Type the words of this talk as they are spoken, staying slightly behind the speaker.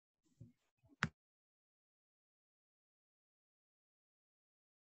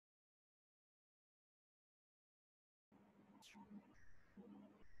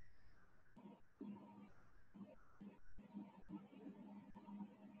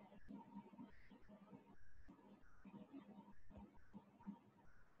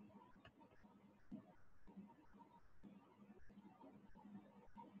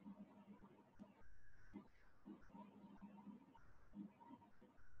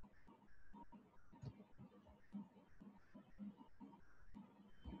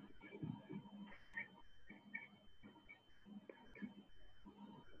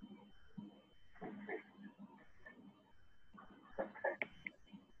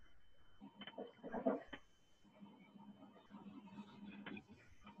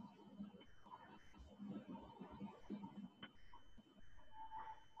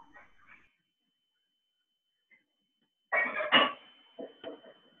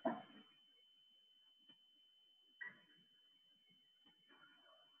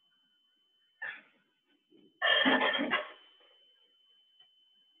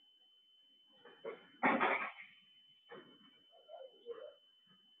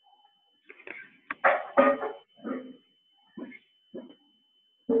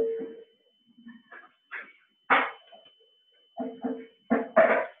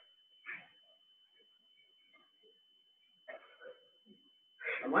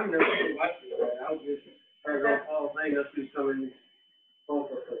Mine never came back to that. I was just trying to go all thing that's just coming home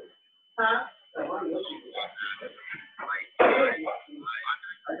for food. Huh? Mine never came back.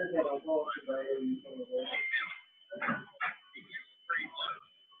 I just had a call today and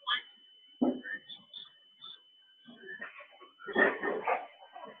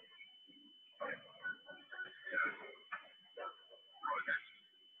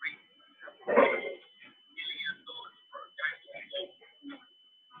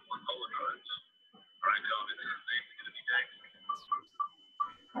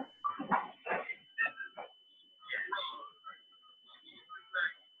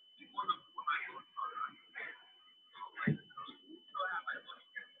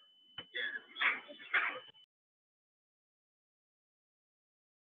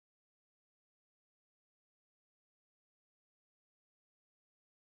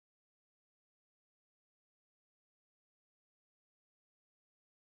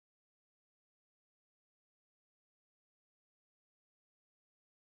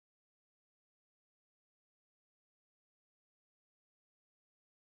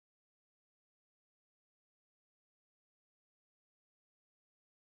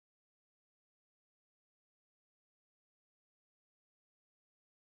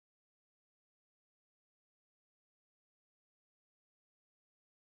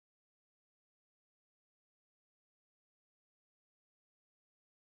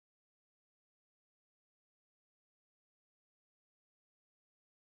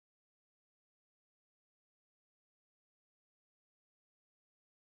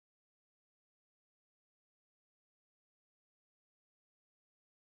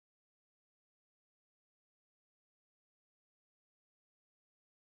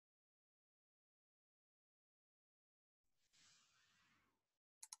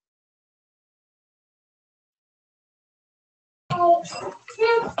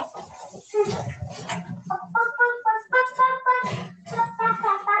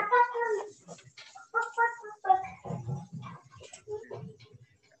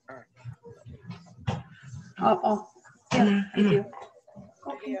Oh, yeah, thank you.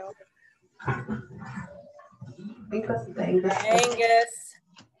 Okay. Angus.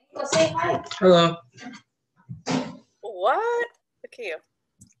 Say hi. Hello. What? Okay.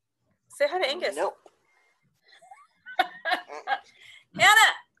 Say hi to Angus. Nope.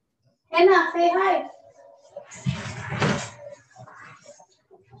 Hannah. Hannah, say hi.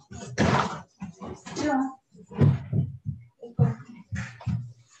 Yeah.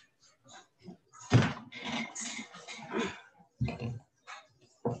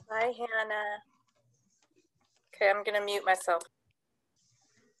 Hi, Hannah. Okay, I'm going to mute myself.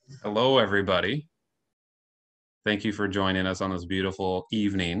 Hello, everybody. Thank you for joining us on this beautiful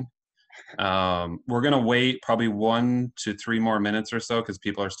evening. We're going to wait probably 1 to 3 more minutes or so because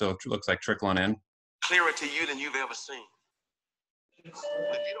people are still, looks like, trickling in. Clearer to you than you've ever seen. If you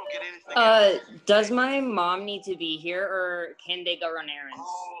don't get anything does my mom need to be here or can they go run errands?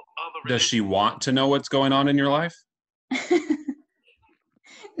 Does she want to know what's going on in your life?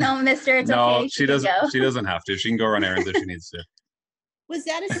 No, mister, it's no, okay. she doesn't. She doesn't have to. She can go run errands if she needs to. Was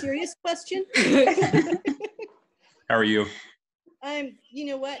that a serious question? How are you? You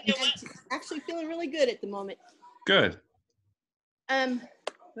know what? I'm actually feeling really good at the moment. Good.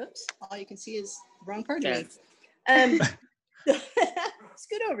 Whoops, all you can see is the wrong part of me.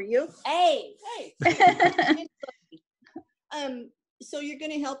 Scoot over, you. Hey. So you're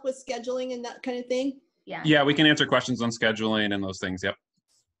going to help with scheduling and that kind of thing? Yeah. Yeah, we can answer questions on scheduling and those things. Yep.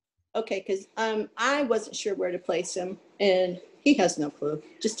 Okay, because I wasn't sure where to place him, and he has no clue.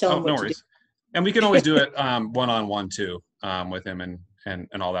 Just tell him what no to worries. do. And we can always do it one-on-one too, with him and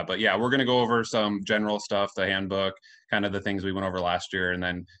all that. But yeah, we're going to go over some general stuff, the handbook, kind of the things we went over last year, and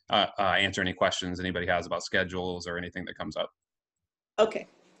then answer any questions anybody has about schedules or anything that comes up. Okay.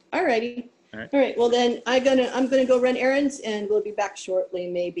 All righty. All right. Well, then I'm gonna go run errands, and we'll be back shortly,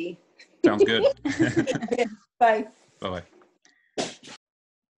 maybe. Sounds good. Okay, bye. Bye-bye.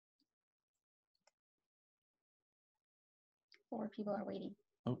 4 people are waiting.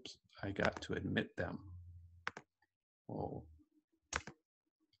 Oops, I got to admit them. Whoa.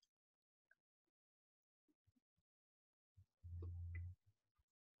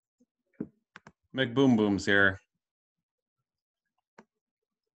 McBoom Boom's here.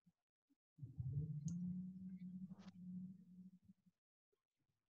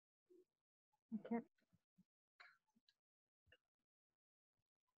 Okay.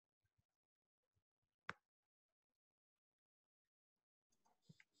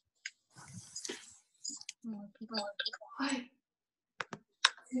 More people.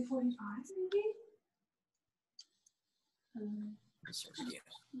 2:45 maybe?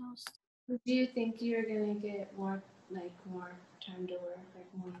 Do you think you're gonna get more time to work,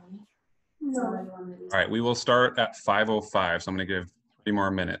 like more money? All right, we will start at 5:05, so I'm gonna give 3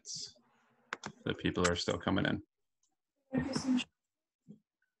 more minutes. The people are still coming in.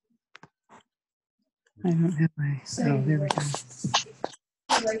 I don't have my, oh, there we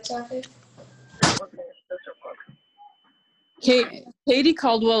go. Katie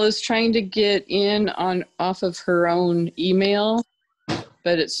Caldwell is trying to get in off of her own email,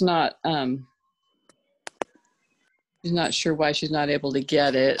 but it's not, she's not sure why she's not able to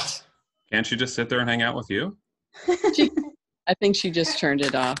get it. Can't she just sit there and hang out with you? I think she just turned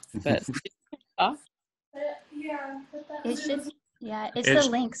it off, but off? It should, yeah, it's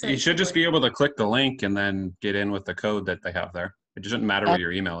the link. So you should just be able to click the link and then get in with the code that they have there. It doesn't matter what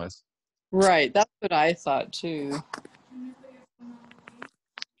your email is. Right, that's what I thought too.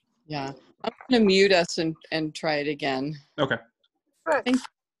 Yeah, I'm gonna mute us and try it again. Okay. Thank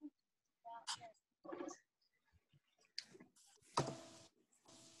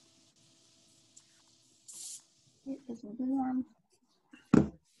it is warm.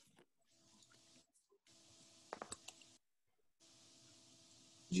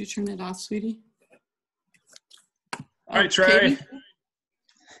 Did you turn it off, sweetie? All right, Trey. Katie?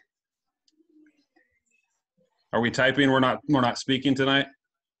 Are we typing? We're not speaking tonight.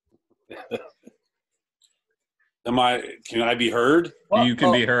 Can I be heard? You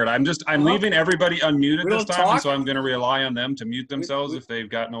can be heard. I'm leaving everybody unmuted We this don't time, talk? so I'm going to rely on them to mute themselves if they've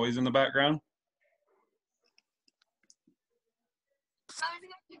got noise in the background.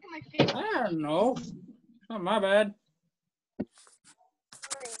 I don't know. Not my bad.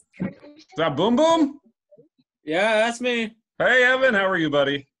 Is that Boom Boom? Yeah, that's me. Hey, Evan, how are you,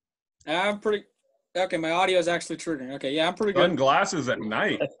 buddy? I'm pretty. Okay, my audio is actually triggering. Okay, yeah, I'm pretty good. Sunglasses at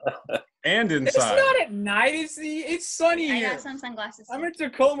night and It's inside. not at night. It's sunny I here. got some sunglasses. I'm in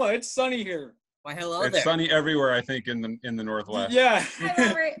Tacoma. It's sunny here. Why, hello It's there. sunny everywhere, I think, in the Northwest. Yeah. Hi,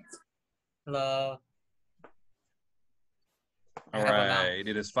 Robert. Hello. All right,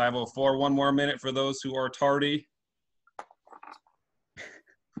 it is 5:04. 1 more minute for those who are tardy.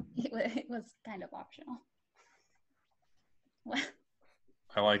 It was kind of optional. What?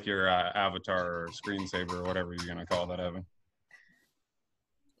 I like your avatar or screensaver or whatever you're gonna call that, Evan.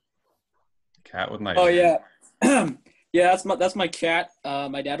 Cat with night. Oh yeah. Yeah, that's my cat.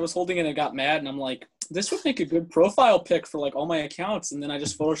 My dad was holding it and it got mad, and I'm like, this would make a good profile pic for like all my accounts, and then I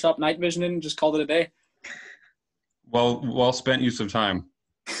just Photoshop night vision in and just called it a day. Well spent use of time.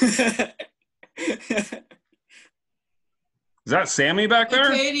 Is that Sammy back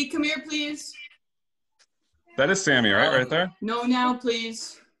there? Hey, Katie, come here, please. That is Sammy, right there. No, now,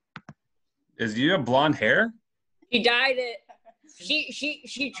 please. Do you have blonde hair? She dyed it.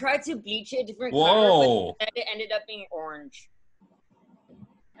 She tried to bleach it a different Whoa. color, but it ended up being orange.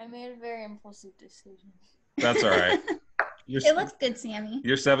 I made a very impulsive decision. That's all right. It looks good, Sammy.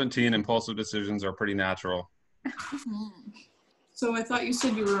 You're 17. Impulsive decisions are pretty natural. So I thought you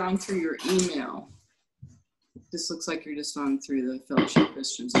said you were on through your email. This looks like you're just on through the Fellowship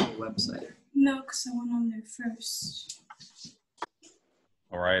Christians website. No, because I went on there first.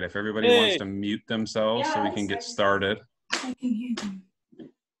 All right. If everybody wants to mute themselves so we can get started. I can hear them.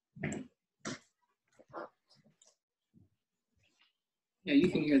 Yeah, you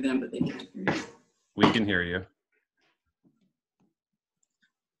can hear them, but they can't hear you. We can hear you.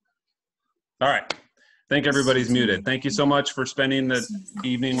 All right. I think everybody's muted. Thank you so much for spending the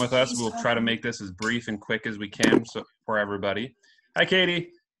evening with us. We'll try to make this as brief and quick as we can for everybody. Hi,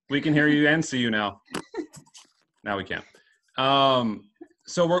 Katie. We can hear you and see you now. Now we can.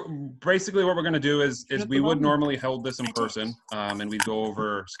 So we're basically what we're going to do is we would normally hold this in person, and we'd go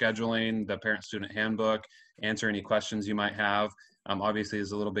over scheduling, the parent-student handbook, answer any questions you might have. Obviously,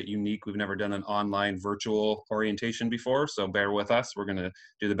 it's a little bit unique. We've never done an online virtual orientation before, so bear with us. We're going to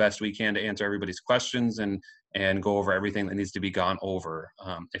do the best we can to answer everybody's questions and go over everything that needs to be gone over.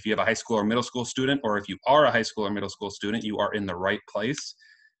 If you have a high school or middle school student, or if you are a high school or middle school student, you are in the right place.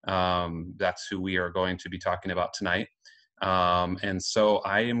 That's who we are going to be talking about tonight. And so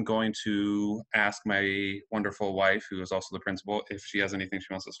I am going to ask my wonderful wife, who is also the principal, if she has anything she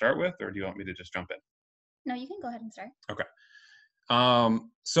wants to start with, or do you want me to just jump in? No, you can go ahead and start. Okay.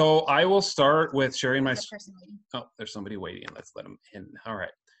 So I will start with sharing my. There's a person waiting. Oh, there's somebody waiting. Let's let them in. All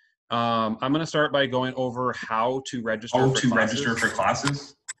right. I'm going to start by going over how to register for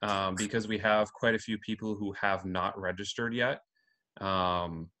classes, because we have quite a few people who have not registered yet.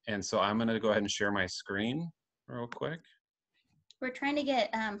 And so I'm going to go ahead and share my screen real quick. We're trying to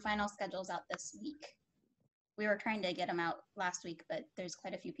get final schedules out this week. We were trying to get them out last week, but there's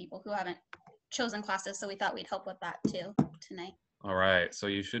quite a few people who haven't chosen classes, so we thought we'd help with that too tonight. All right, so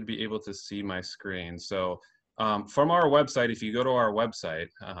you should be able to see my screen. So from our website, if you go to our website,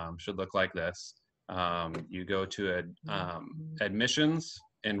 should look like this. You go to admissions,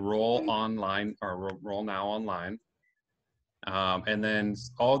 enroll online, or roll now online. And then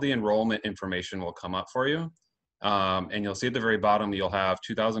all the enrollment information will come up for you. And you'll see at the very bottom, you'll have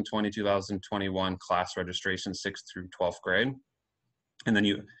 2020, 2021 class registration, 6th through 12th grade. And then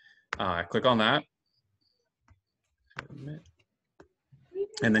you click on that.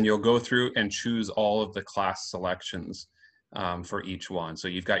 And then you'll go through and choose all of the class selections for each one. So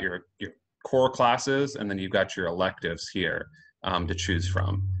you've got your core classes, and then you've got your electives here to choose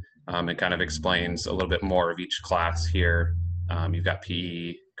from. It kind of explains a little bit more of each class here. You've got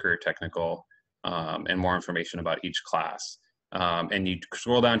PE, career technical, and more information about each class. And you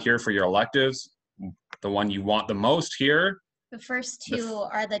scroll down here for your electives. The one you want the most here. The first two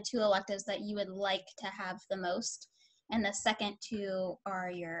are the two electives that you would like to have the most. And the second two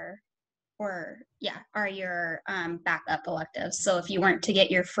are your backup electives. So if you weren't to get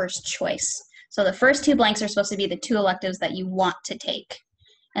your first choice. So the first two blanks are supposed to be the two electives that you want to take.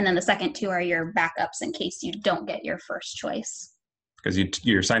 And then the second two are your backups in case you don't get your first choice. Because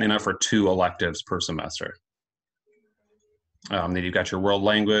you're signing up for 2 electives per semester. Then you've got your world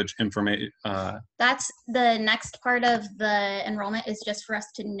language information. That's the next part of the enrollment, is just for us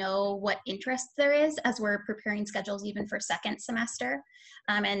to know what interest there is as we're preparing schedules even for second semester.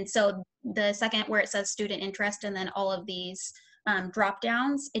 And so the second where it says student interest and then all of these drop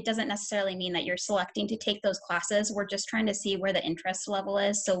downs, it doesn't necessarily mean that you're selecting to take those classes. We're just trying to see where the interest level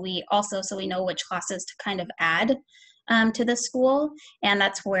is. So we know which classes to kind of add to the school. And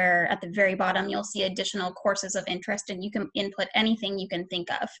that's where at the very bottom, you'll see additional courses of interest, and you can input anything you can think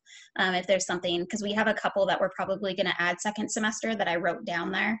of. If there's something, because we have a couple that we're probably going to add second semester that I wrote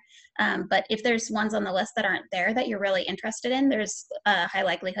down there. But if there's ones on the list that aren't there that you're really interested in, there's a high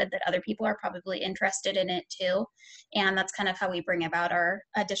likelihood that other people are probably interested in it too. And that's kind of how we bring about our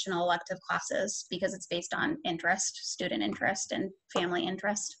additional elective classes, because it's based on interest, student interest, and family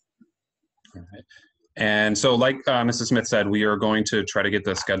interest. All right. And so like Mrs. Smith said, we are going to try to get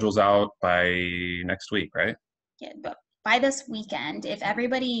the schedules out by next week, right? Yeah, but by this weekend, if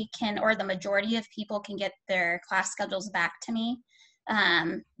everybody can, or the majority of people can get their class schedules back to me,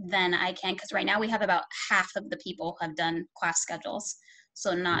 then I can, because right now we have about half of the people who have done class schedules.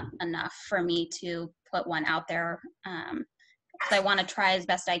 So not enough for me to put one out there. I want to try as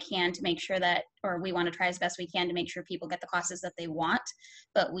best I can to make sure that, or we want to try as best we can to make sure people get the classes that they want,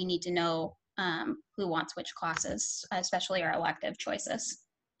 but we need to know who wants which classes, especially our elective choices.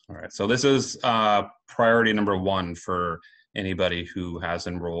 All right, so this is priority number 1 for anybody who has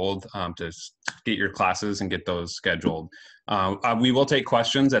enrolled, to get your classes and get those scheduled. We will take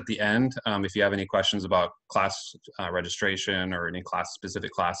questions at the end. If you have any questions about class registration or any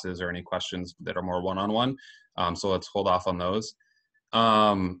specific classes or any questions that are more one-on-one. So let's hold off on those.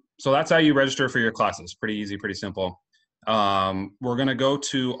 So that's how you register for your classes. Pretty easy, pretty simple. We're gonna go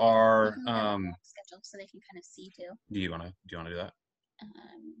to our schedule so they can kind of see too. Do you wanna do that?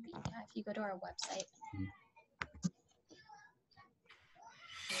 Yeah, if you go to our website.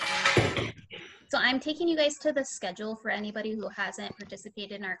 So I'm taking you guys to the schedule for anybody who hasn't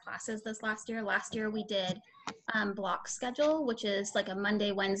participated in our classes this last year. Last year we did block schedule, which is like a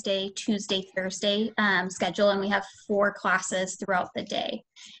Monday, Wednesday, Tuesday, Thursday schedule, and we have 4 classes throughout the day.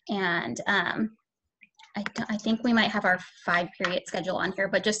 And I think we might have our 5-period schedule on here,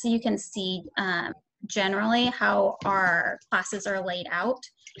 but just so you can see generally how our classes are laid out.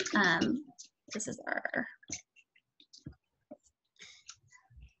 This is our,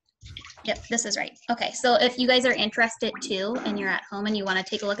 yep, this is right. Okay, so if you guys are interested too, and you're at home and you want to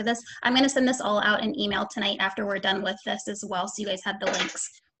take a look at this, I'm going to send this all out in email tonight after we're done with this as well, so you guys have the links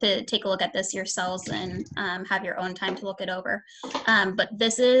to take a look at this yourselves and have your own time to look it over. But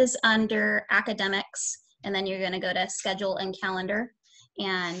this is under academics, and then you're going to go to schedule and calendar,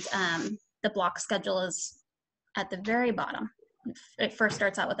 and the block schedule is at the very bottom. It first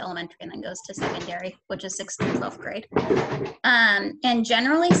starts out with elementary and then goes to secondary, which is 6th through 12th grade. And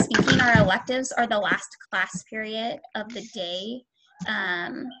generally speaking, our electives are the last class period of the day.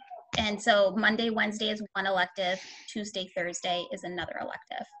 And so Monday, Wednesday is one elective, Tuesday, Thursday is another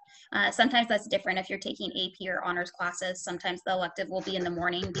elective. Sometimes that's different if you're taking AP or honors classes. Sometimes the elective will be in the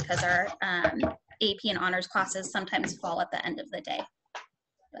morning because our AP and honors classes sometimes fall at the end of the day.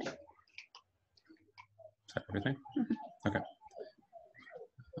 But. Is that everything? Okay.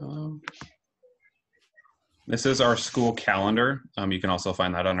 This is our school calendar. You can also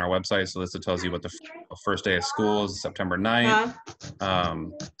find that on our website. So this tells you what the first day of school is, September 9th.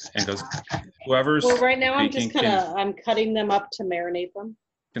 And goes, whoever's Well, right now I'm speaking, just I'm cutting them up to marinate them.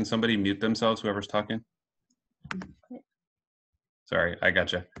 Can somebody mute themselves, whoever's talking? Sorry, I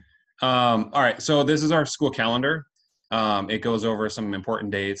gotcha. All right, so this is our school calendar. It goes over some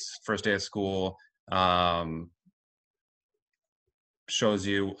important dates, first day of school, shows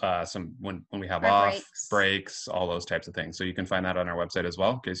you some when we have Our off, breaks, all those types of things. So you can find that on our website as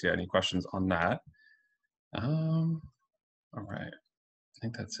well, in case you have any questions on that. All right, I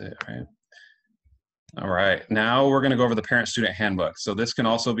think that's it, right? All right, now we're gonna go over the parent-student handbook. So this can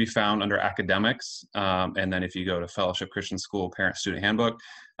also be found under academics. And then if you go to Fellowship Christian School Parent-Student Handbook,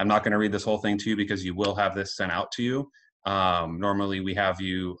 I'm not gonna read this whole thing to you because you will have this sent out to you. Normally we have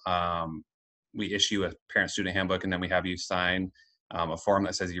you, we issue a parent-student handbook and then we have you sign a form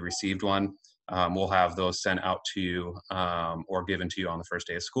that says you received one. We'll have those sent out to you or given to you on the first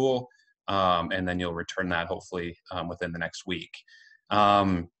day of school. And then you'll return that hopefully within the next week.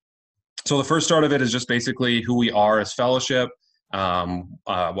 So the first start of it is just basically who we are as fellowship,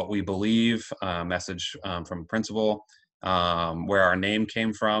 what we believe, message from principal, where our name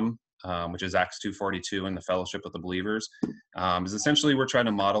came from, which is Acts 2:42 in the fellowship of the believers. Is essentially we're trying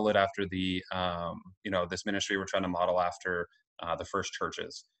to model it after the, this ministry we're trying to model after the first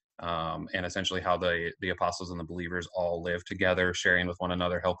churches. And essentially how the apostles and the believers all live together, sharing with one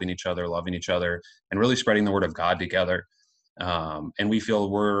another, helping each other, loving each other, and really spreading the word of God together. And we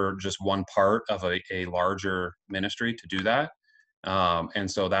feel we're just one part of a larger ministry to do that. And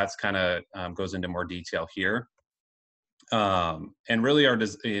so that's kind of goes into more detail here. And really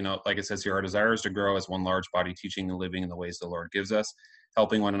like it says here, our desire is to grow as one large body, teaching and living in the ways the Lord gives us,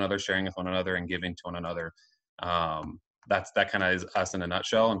 helping one another, sharing with one another, and giving to one another. That kind of is us in a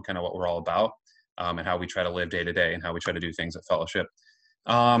nutshell and kind of what we're all about, and how we try to live day to day and how we try to do things at Fellowship.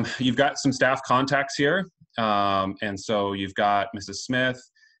 You've got some staff contacts here. And so you've got Mrs. Smith,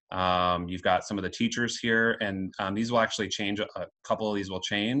 you've got some of the teachers here, and these will actually change. A couple of these will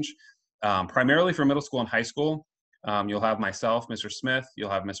change. Primarily for middle school and high school, you'll have myself, Mr. Smith,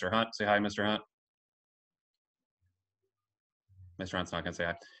 you'll have Mr. Hunt. Say hi, Mr. Hunt. Mr. Hunt's not gonna say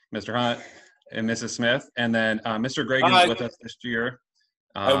hi. Mr. Hunt and Mrs. Smith, and then Mr. Gregan's with us this year.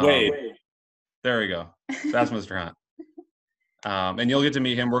 Wait. There we go. That's Mr. Hunt. And you'll get to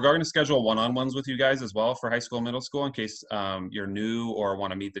meet him. We're going to schedule one-on-ones with you guys as well for high school and middle school in case you're new or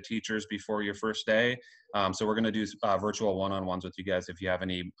want to meet the teachers before your first day. So we're going to do virtual one-on-ones with you guys if you have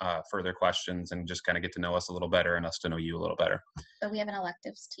any further questions and just kind of get to know us a little better and us to know you a little better. But we have an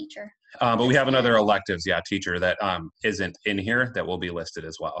electives teacher. But we have another electives, teacher that isn't in here that will be listed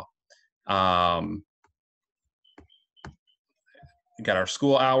as well. Got our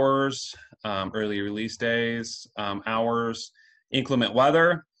school hours, early release days, hours, inclement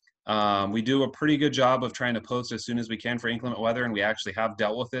weather. We do a pretty good job of trying to post as soon as we can for inclement weather, and we actually have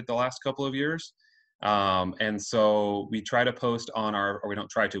dealt with it the last couple of years. And so we try to post on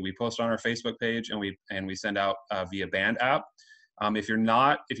we post on our Facebook page, and we send out via Band app. If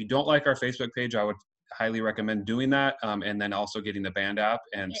you don't like our Facebook page, I would highly recommend doing that, and then also getting the Band app.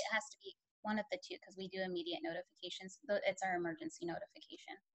 And it has to be one of the two because we do immediate notifications. It's our emergency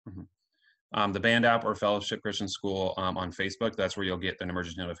notification. Mm-hmm. The Band app or Fellowship Christian School on Facebook, that's where you'll get the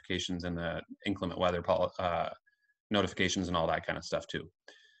emergency notifications and the inclement weather notifications and all that kind of stuff too.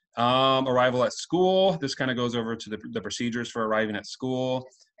 Arrival at school, this kind of goes over to the procedures for arriving at school,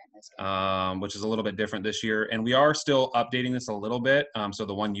 which is a little bit different this year. And we are still updating this a little bit. So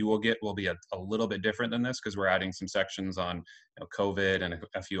the one you will get will be a little bit different than this because we're adding some sections on COVID and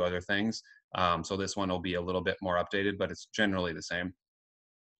a few other things. So this one will be a little bit more updated, but it's generally the same.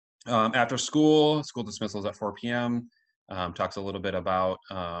 After school dismissals at 4 p.m. Talks a little bit about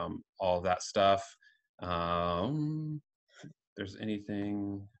all of that stuff. If there's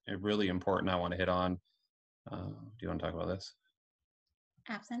anything really important I want to hit on. Do you want to talk about this?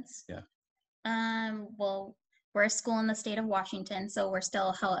 Absence? Yeah. Well, we're a school in the state of Washington, so we're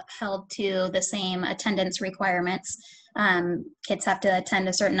still held to the same attendance requirements. Kids have to attend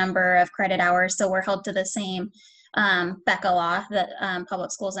a certain number of credit hours, so we're held to the same BECA law that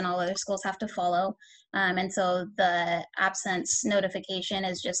public schools and all other schools have to follow. And so the absence notification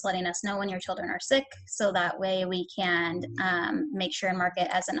is just letting us know when your children are sick, so that way we can make sure and mark it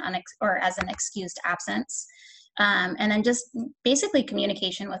as an excused absence. And then just basically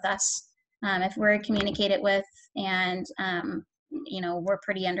communication with us. If we're communicated with and, we're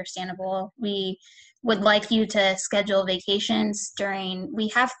pretty understandable, we would like you to schedule vacations we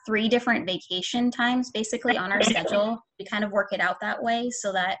have 3 different vacation times basically on our schedule. We kind of work it out that way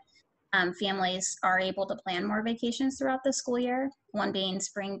so that families are able to plan more vacations throughout the school year, one being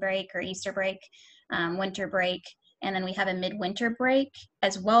spring break or Easter break, winter break, and then we have a midwinter break,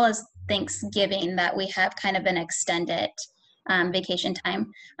 as well as Thanksgiving, that we have kind of an extended vacation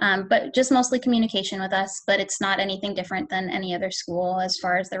time. But just mostly communication with us, but it's not anything different than any other school as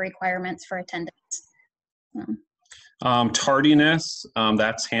far as the requirements for attendance. Tardiness,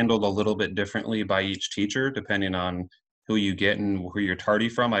 that's handled a little bit differently by each teacher, depending on who you get and who you're tardy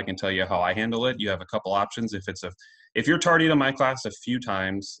from. I can tell you how I handle it. You have a couple options. If you're tardy to my class a few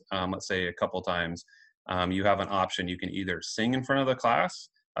times, let's say a couple times, you have an option. You can either sing in front of the class,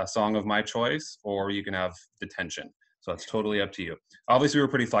 a song of my choice, or you can have detention. So it's totally up to you. Obviously, we're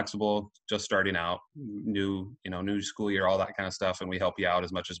pretty flexible, just starting out, new school year, all that kind of stuff, and we help you out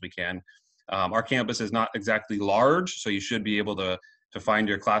as much as we can. Our campus is not exactly large, so you should be able to find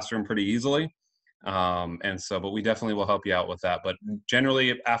your classroom pretty easily. But we definitely will help you out with that. But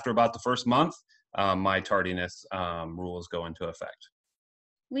generally, after about the first month, my tardiness rules go into effect.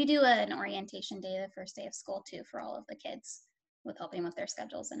 We do an orientation day the first day of school too for all of the kids, with helping with their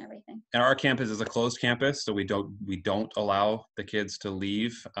schedules and everything. And our campus is a closed campus, so we don't allow the kids to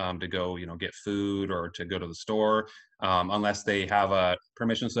leave to go, get food or to go to the store unless they have a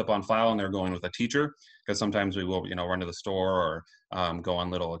permission slip on file and they're going with a teacher. Because sometimes we will, run to the store or go on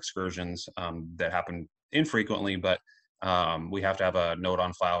little excursions that happen infrequently, but we have to have a note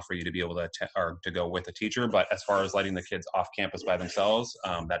on file for you to be able to go with a teacher. But as far as letting the kids off campus by themselves,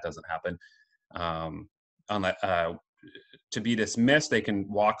 that doesn't happen. To be dismissed, they can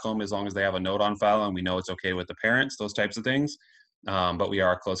walk home as long as they have a note on file and we know it's okay with the parents, those types of things. But we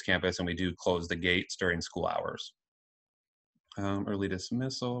are a closed campus and we do close the gates during school hours. Early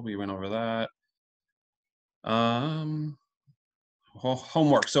dismissal, we went over that.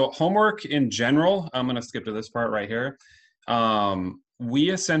 Homework. So homework in general, I'm going to skip to this part right here. We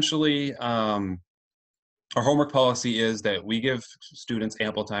essentially, our homework policy is that we give students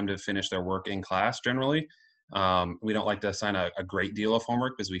ample time to finish their work in class generally. We don't like to assign a great deal of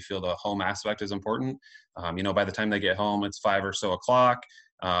homework because we feel the home aspect is important. By the time they get home, it's 5 or so o'clock.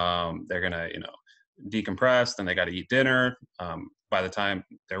 They're gonna, decompress, then they got to eat dinner. By the time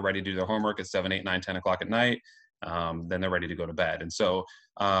they're ready to do their homework, it's 7, 8, 9, 10 o'clock at night. Then they're ready to go to bed. And so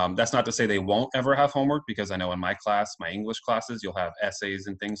that's not to say they won't ever have homework, because I know in my class, my English classes, you'll have essays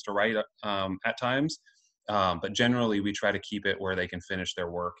and things to write at times. But generally, we try to keep it where they can finish their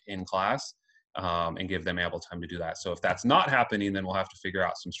work in class. And give them ample time to do that. So if that's not happening, then we'll have to figure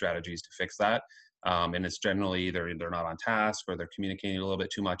out some strategies to fix that. And it's generally either they're not on task or they're communicating a little bit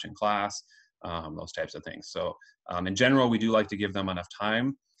too much in class, those types of things. So in general, we do like to give them enough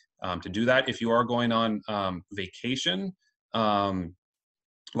time to do that. If you are going on vacation,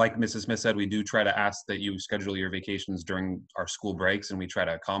 like Mrs. Smith said, we do try to ask that you schedule your vacations during our school breaks, and we try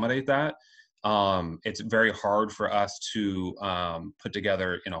to accommodate that. It's very hard for us to put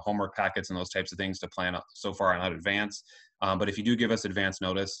together, homework packets and those types of things to plan so far in advance. But if you do give us advance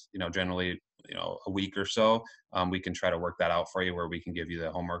notice, generally, a week or so, we can try to work that out for you, where we can give you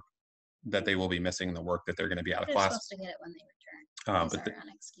the homework that they will be missing, the work that they're going to be out of class. They're supposed to get it when they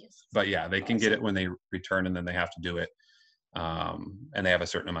return. But yeah, they can get it when they return, and then they have to do it. And they have a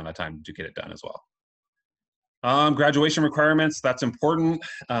certain amount of time to get it done as well. Graduation requirements, that's important.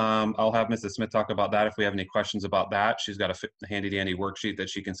 I'll have Mrs. Smith talk about that if we have any questions about that. She's got a handy dandy worksheet that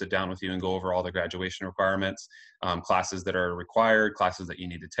she can sit down with you and go over all the graduation requirements, classes that are required, classes that you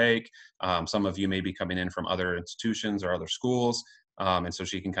need to take. Some of you may be coming in from other institutions or other schools. And so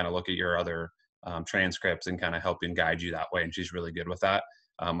she can kind of look at your other transcripts and kind of help and guide you that way. And she's really good with that,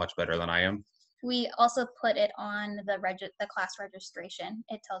 much better than I am. We also put it on the class registration.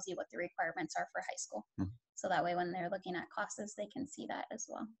 It tells you what the requirements are for high school. So that way when they're looking at classes, they can see that as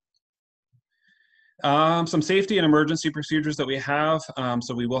well. Some safety and emergency procedures that we have.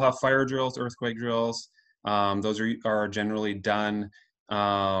 So we will have fire drills, earthquake drills. Those are generally done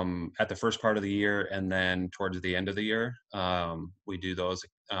at the first part of the year, and then towards the end of the year. We do those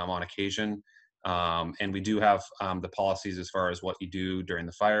on occasion. And we do have the policies as far as what you do during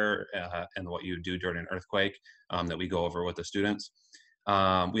the fire and what you do during an earthquake that we go over with the students.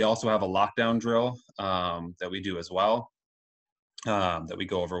 We also have a lockdown drill that we do as well, that we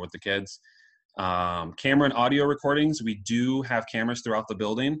go over with the kids. Camera and audio recordings, we do have cameras throughout the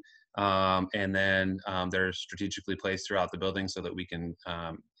building, and then they're strategically placed throughout the building so that we can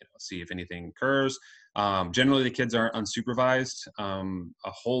see if anything occurs. Generally, the kids aren't unsupervised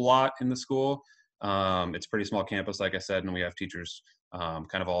a whole lot in the school. It's a pretty small campus, like I said, and we have teachers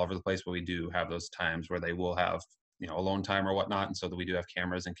kind of all over the place, but we do have those times where they will have alone time or whatnot, and so that we do have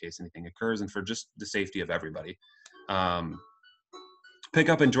cameras in case anything occurs and for just the safety of everybody.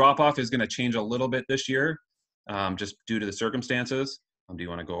 Pickup and drop off is going to change a little bit this year, just due to the circumstances. Do you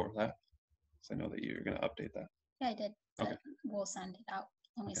want to go over that? So I know that you're going to update that. Yeah, I did. Okay. We'll send it out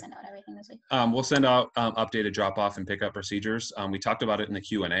when we send out everything this week. We'll send out updated drop off and pickup procedures. We talked about it in the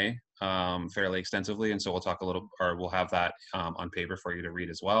Q&A fairly extensively, and so we'll talk a little, or we'll have that on paper for you to read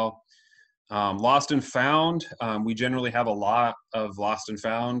as well. Lost and found, we generally have a lot of lost and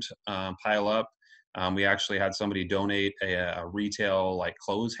found pile up. We actually had somebody donate a retail like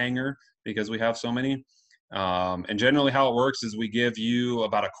clothes hanger because we have so many. And generally how it works is we give you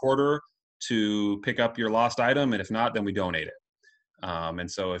about a quarter to pick up your lost item, and if not, then we donate it.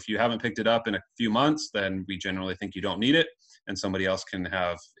 And so if you haven't picked it up in a few months, then we generally think you don't need it, and somebody else can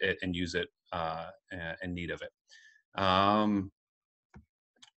have it and use it in need of it.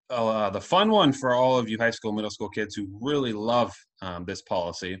 The fun one for all of you high school, middle school kids who really love this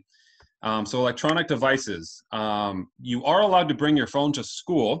policy. So electronic devices, you are allowed to bring your phone to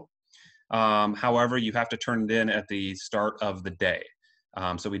school. However, you have to turn it in at the start of the day.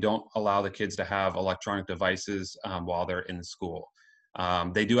 So we don't allow the kids to have electronic devices while they're in school.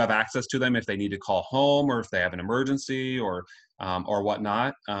 They do have access to them if they need to call home or if they have an emergency or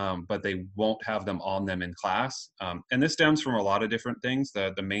whatnot, but they won't have them on them in class. And this stems from a lot of different things.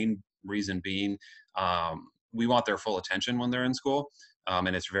 The main reason being we want their full attention when they're in school.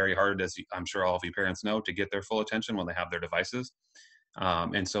 And it's very hard, as I'm sure all of you parents know, to get their full attention when they have their devices.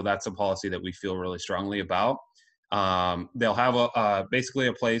 And so that's a policy that we feel really strongly about. They'll have basically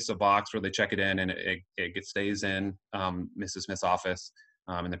a place, a box where they check it in, and it stays in Mrs. Smith's office,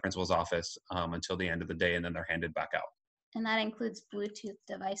 in the principal's office until the end of the day, and then they're handed back out. And that includes Bluetooth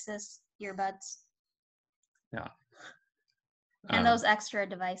devices, earbuds. Yeah. And those extra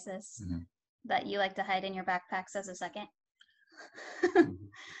devices that you like to hide in your backpacks as a second.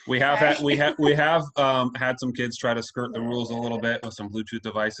 We have had some kids try to skirt the rules a little bit with some Bluetooth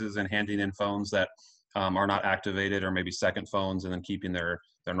devices and handing in phones that are not activated, or maybe second phones, and then keeping their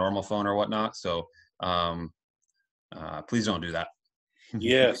normal phone or whatnot. So please don't do that.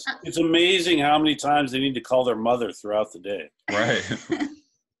 Yes, it's amazing how many times they need to call their mother throughout the day. Right.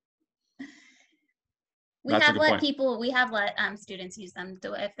 We have let students use them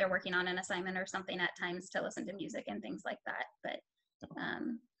if they're working on an assignment or something at times to listen to music and things like that.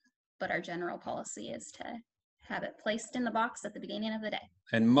 But our general policy is to have it placed in the box at the beginning of the day.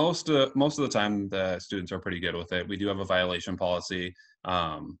 And most of the time, the students are pretty good with it. We do have a violation policy.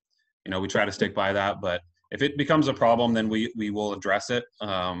 We try to stick by that, but if it becomes a problem, then we will address it.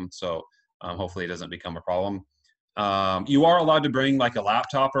 So hopefully it doesn't become a problem. You are allowed to bring like a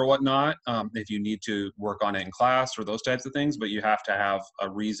laptop or whatnot if you need to work on it in class or those types of things, but you have to have a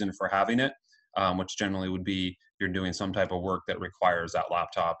reason for having it, which generally would be you're doing some type of work that requires that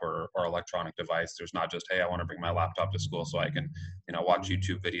laptop or electronic device. There's not just, hey, I want to bring my laptop to school so I can, watch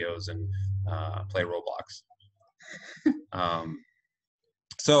YouTube videos and play Roblox.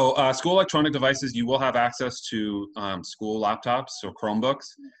 So school electronic devices, you will have access to school laptops, so Chromebooks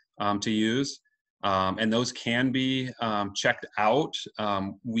to use. And those can be checked out.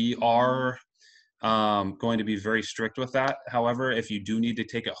 We are going to be very strict with that. However, if you do need to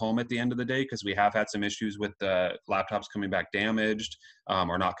take it home at the end of the day, because we have had some issues with the laptops coming back damaged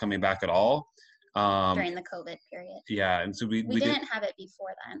or not coming back at all. During the COVID period. Yeah, and so we didn't have it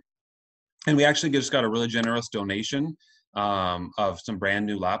before then. And we actually just got a really generous donation of some brand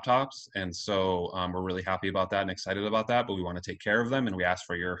new laptops. And so we're really happy about that and excited about that, but we want to take care of them, and we ask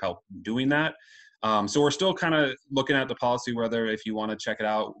for your help doing that. So we're still kind of looking at the policy, whether if you want to check it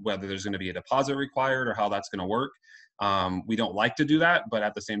out, whether there's going to be a deposit required or how that's going to work. We don't like to do that, but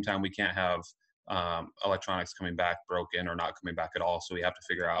at the same time, we can't have electronics coming back broken or not coming back at all. So we have to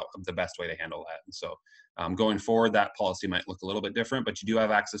figure out the best way to handle that. And so going forward, that policy might look a little bit different, but you do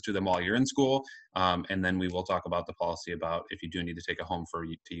have access to them while you're in school. And then we will talk about the policy about if you do need to take it home for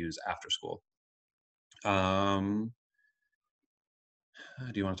you to use after school.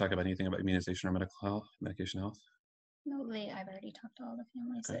 Do you want to talk about anything about immunization or medication health? No, I've already talked to all the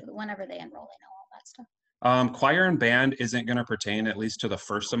families. Okay. Whenever they enroll, they know all that stuff. Choir and band isn't going to pertain at least to the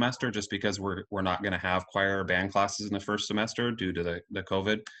first semester, just because we're not going to have choir or band classes in the first semester due to the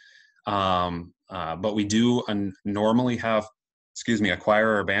COVID. But we do normally have, a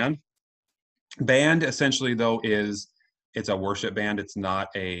choir or band. Band essentially though it's a worship band. It's not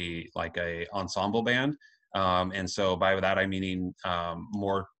a ensemble band. And so by that, I'm meaning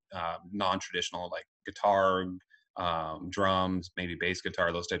more non-traditional, like guitar, drums, maybe bass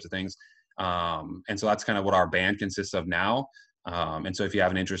guitar, those types of things. And so that's kind of what our band consists of now. And so if you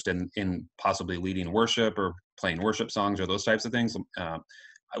have an interest in possibly leading worship or playing worship songs or those types of things,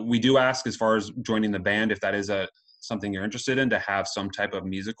 we do ask as far as joining the band, if that is something you're interested in, to have some type of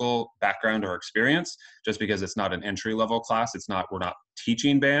musical background or experience, just because it's not an entry level class. We're not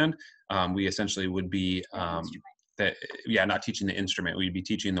teaching band. We essentially would be, not teaching the instrument. We'd be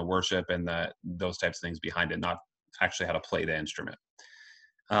teaching the worship and those types of things behind it, not actually how to play the instrument.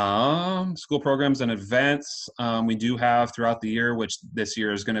 School programs and events we do have throughout the year, which this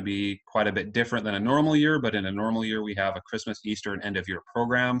year is going to be quite a bit different than a normal year. But in a normal year, we have a Christmas, Easter, and end of year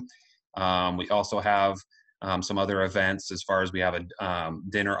program. We also have some other events, as far as we have a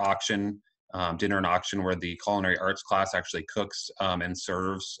dinner and auction where the culinary arts class actually cooks and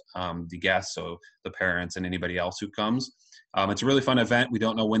serves the guests, so the parents and anybody else who comes. It's a really fun event. We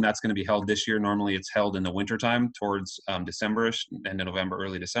don't know when that's going to be held this year. Normally it's held in the wintertime towards December-ish, end of November,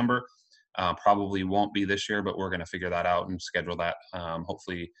 early December. Probably won't be this year, but we're going to figure that out and schedule that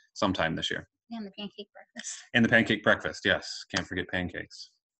hopefully sometime this year. And the pancake breakfast. And the pancake breakfast, yes. Can't forget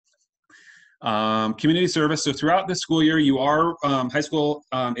pancakes. Community service. So throughout the school year, high school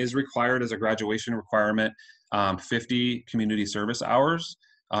is required as a graduation requirement, 50 community service hours.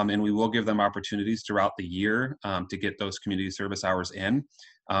 And we will give them opportunities throughout the year to get those community service hours in.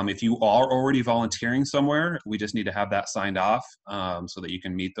 If you are already volunteering somewhere, we just need to have that signed off so that you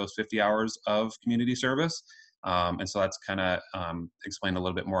can meet those 50 hours of community service. And so that's kind of explained a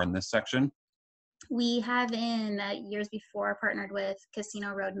little bit more in this section. We have in years before partnered with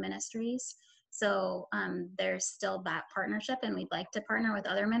Casino Road Ministries. So there's still that partnership, and we'd like to partner with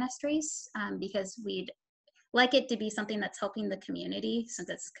other ministries because we'd like it to be something that's helping the community, since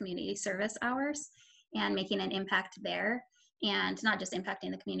it's community service hours, and making an impact there, and not just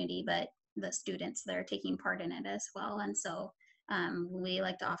impacting the community, but the students that are taking part in it as well. And so we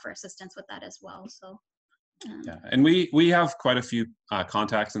like to offer assistance with that as well. So yeah, and we have quite a few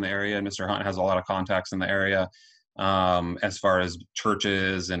contacts in the area, and Mr. Hunt has a lot of contacts in the area as far as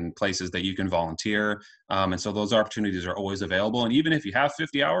churches and places that you can volunteer. And so those opportunities are always available. And even if you have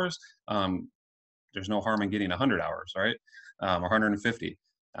 50 hours, there's no harm in getting 100 hours, right? Or 150.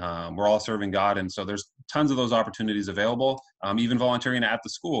 We're all serving God. And so there's tons of those opportunities available. Even volunteering at the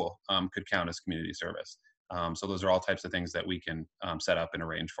school could count as community service. So those are all types of things that we can set up and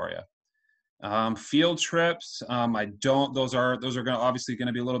arrange for you. Field trips, those are obviously going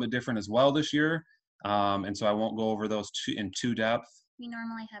to be a little bit different as well this year. And so I won't go over those in too depth. We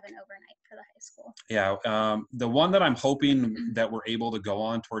normally have an overnight for the high school. Yeah, the one that I'm hoping that we're able to go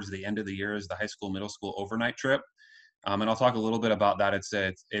on towards the end of the year is the high school, middle school overnight trip. And I'll talk a little bit about that.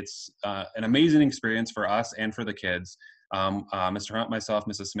 It's an amazing experience for us and for the kids. Mr. Hunt, myself,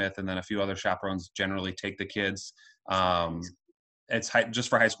 Mrs. Smith, and then a few other chaperones generally take the kids. It's just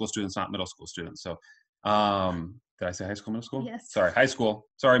for high school students, not middle school students. So did I say high school, middle school? Yes. Sorry, high school.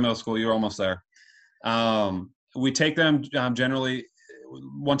 Sorry, middle school. You're almost there. We take them generally.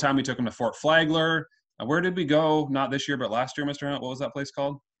 One time we took them to Fort Flagler. Where did we go? Not this year, but last year, Mr. Hunt. What was that place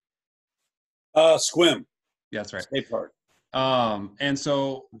called? Swim. Yeah, that's right. State Park. And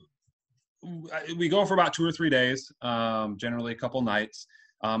so we go for about 2 or 3 days, generally a couple nights.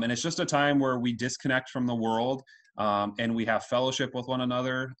 And it's just a time where we disconnect from the world and we have fellowship with one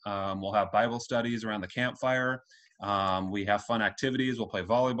another. We'll have Bible studies around the campfire. We have fun activities. We'll play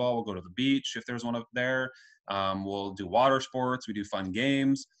volleyball. We'll go to the beach if there's one up there. We'll do water sports. We do fun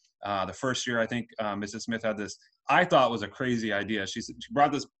games. The first year, I think Mrs. Smith had this, I thought was a crazy idea. She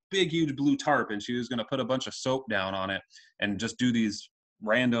brought this big, huge blue tarp, and she was going to put a bunch of soap down on it and just do these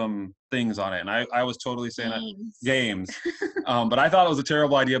random things on it. And I was totally saying games. But I thought it was a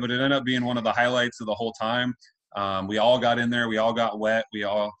terrible idea, but it ended up being one of the highlights of the whole time. We all got in there. We all got wet. We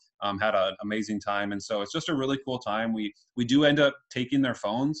all had an amazing time. And so it's just a really cool time. We do end up taking their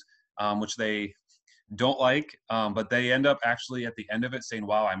phones, which they don't like, but they end up actually at the end of it saying,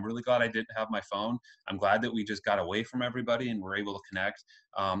 wow, I'm really glad I didn't have my phone. I'm glad that we just got away from everybody and we're able to connect.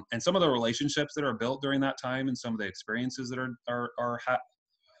 And some of the relationships that are built during that time and some of the experiences that are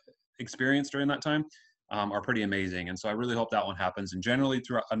experienced during that time are pretty amazing. And so I really hope that one happens. And generally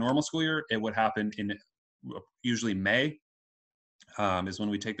throughout a normal school year, it would happen in usually May is when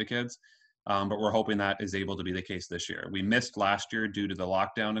we take the kids. But we're hoping that is able to be the case this year. We missed last year due to the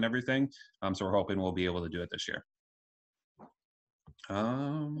lockdown and everything. So we're hoping we'll be able to do it this year.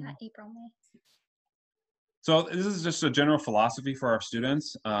 April, May. So this is just a general philosophy for our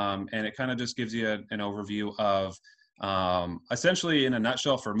students. And it kind of just gives you an overview of essentially in a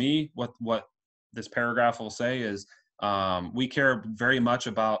nutshell for me, what this paragraph will say is we care very much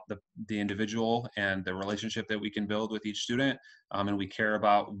about the individual and the relationship that we can build with each student. And we care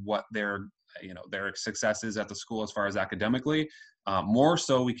about what their successes at the school as far as academically. More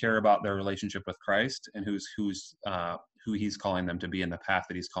so we care about their relationship with Christ and who he's calling them to be in the path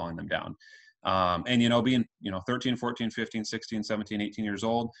that he's calling them down. And, you know, being, you know, 13, 14, 15, 16, 17, 18 years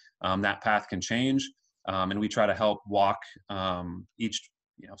old, that path can change. And we try to help walk each,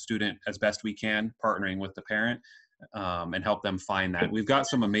 you know, student as best we can, partnering with the parent and help them find that. We've got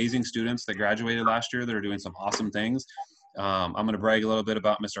some amazing students that graduated last year that are doing some awesome things. I'm going to brag a little bit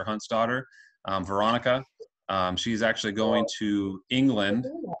about Mr. Hunt's daughter, Veronica. She's actually going to England,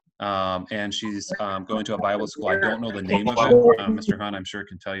 and she's going to a Bible school. I don't know the name of it. Mr. Hunt, I'm sure,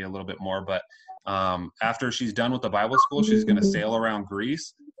 can tell you a little bit more. But after she's done with the Bible school, she's going to sail around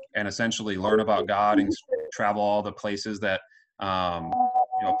Greece and essentially learn about God and travel all the places that, you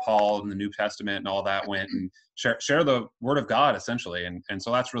know, Paul in the New Testament and all that went, and share the word of God, essentially. And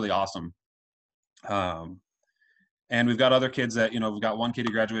so that's really awesome. And we've got other kids that, you know, we've got one kid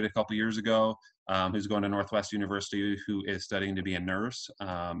who graduated a couple years ago, who's going to Northwest University, who is studying to be a nurse,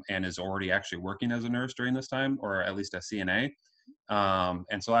 and is already actually working as a nurse during this time, or at least a CNA.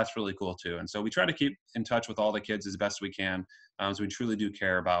 And so that's really cool too. And so we try to keep in touch with all the kids as best we can. So we truly do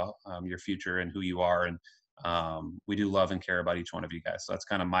care about your future and who you are. And we do love and care about each one of you guys. So that's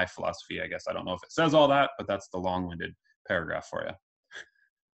kind of my philosophy, I guess. I don't know if it says all that, but that's the long-winded paragraph for you.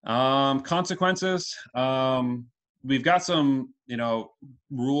 Consequences. We've got some, you know,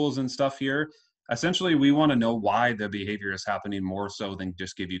 rules and stuff here. Essentially, we want to know why the behavior is happening more so than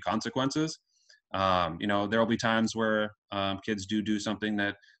just give you consequences. You know, there will be times where kids do something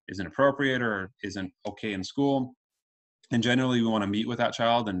that isn't appropriate or isn't okay in school. And generally, we want to meet with that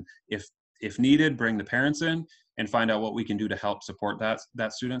child, and if needed, bring the parents in and find out what we can do to help support that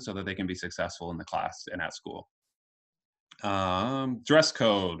student so that they can be successful in the class and at school. Dress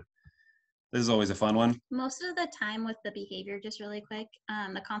code. This is always a fun one. Most of the time with the behavior, just really quick,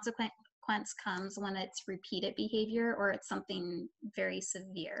 the consequence comes when it's repeated behavior or it's something very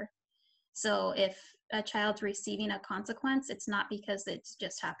severe. So if a child's receiving a consequence, it's not because it's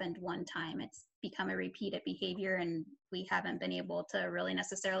just happened one time. It's become a repeated behavior, and we haven't been able to really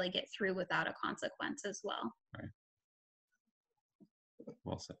necessarily get through without a consequence as well. Right.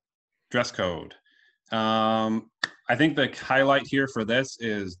 Well said. Dress code. I think the highlight here for this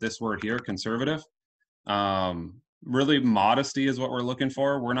is this word here, conservative. Really, modesty is what we're looking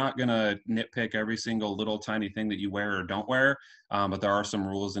for. We're not going to nitpick every single little tiny thing that you wear or don't wear, but there are some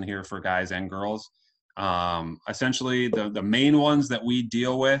rules in here for guys and girls. Essentially, the main ones that we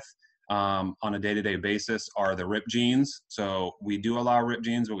deal with on a day-to-day basis are the ripped jeans. So we do allow ripped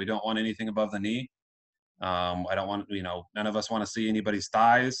jeans, but we don't want anything above the knee. I don't want, you know, none of us want to see anybody's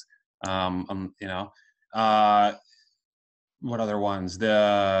thighs. You know, what other ones? For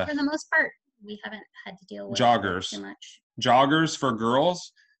the most part, we haven't had to deal with joggers. Too much. Joggers for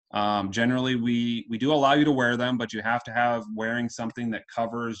girls. Generally, we do allow you to wear them, but you have to have wearing something that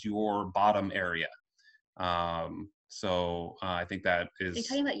covers your bottom area. So I think that is. Are you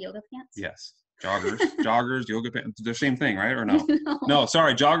talking about yoga pants? Yes. Joggers, joggers, yoga pants. They're the same thing, right? Or no? No,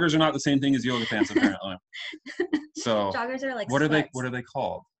 sorry. Joggers are not the same thing as yoga pants, apparently. So joggers are like what sweats. are they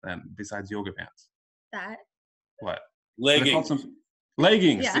called then besides yoga pants? That. What? Leggings.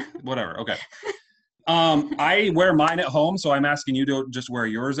 Leggings. Yeah. Whatever. Okay. I wear mine at home, so I'm asking you to just wear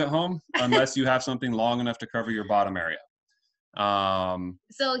yours at home, unless you have something long enough to cover your bottom area.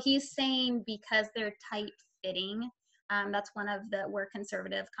 So he's saying because they're tight fitting, that's one of the where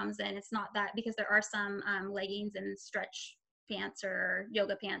conservative comes in. It's not that, because there are some leggings and stretch pants or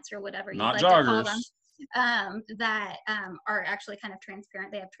yoga pants or whatever you like to call them, that are actually kind of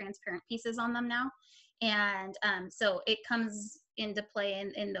transparent. They have transparent pieces on them now. And so it comes into play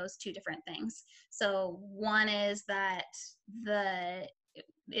in those two different things. So one is that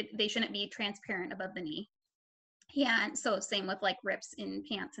they shouldn't be transparent above the knee. Yeah, and so same with like rips in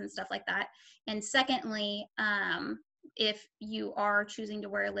pants and stuff like that. And secondly, if you are choosing to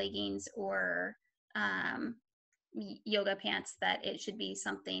wear leggings or yoga pants, that it should be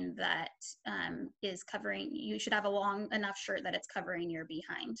something that is covering, you should have a long enough shirt that it's covering your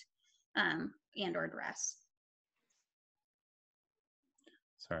behind and or dress.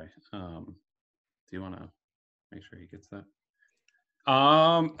 Sorry. Do you want to make sure he gets that?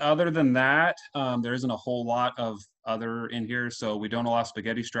 Other than that, there isn't a whole lot of other in here. So we don't allow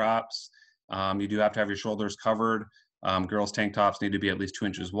spaghetti straps. You do have to have your shoulders covered. Girls' tank tops need to be at least 2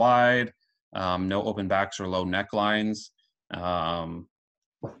 inches wide. No open backs or low necklines. The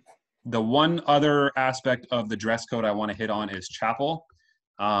one other aspect of the dress code I want to hit on is chapel.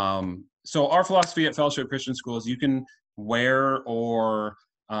 So our philosophy at Fellowship Christian School is you can wear or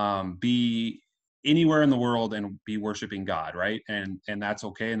be anywhere in the world and be worshiping God, right? And that's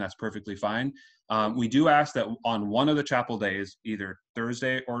okay, and that's perfectly fine. We do ask that on one of the chapel days, either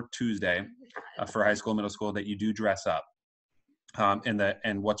Thursday or Tuesday, for high school, middle school, that you do dress up.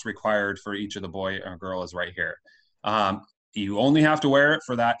 and what's required for each of the boy or girl is right here. You only have to wear it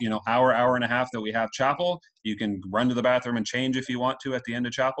for that, hour and a half that we have chapel. You can run to the bathroom and change if you want to at the end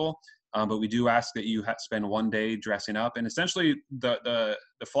of chapel. But we do ask that you spend one day dressing up. And essentially the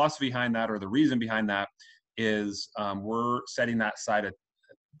philosophy behind that, or the reason behind that, is we're setting that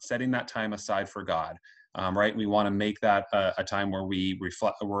time aside for God, right? We want to make that a time where we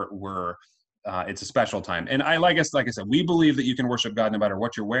reflect. It's a special time. And like I said, we believe that you can worship God no matter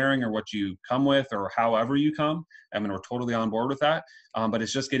what you're wearing or what you come with or however you come. I mean, we're totally on board with that. But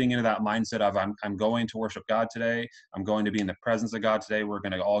it's just getting into that mindset of I'm going to worship God today. I'm going to be in the presence of God today. We're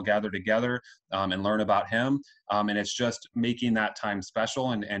going to all gather together and learn about him. And it's just making that time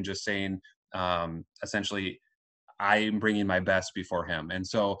special and just saying, essentially, I'm bringing my best before him. And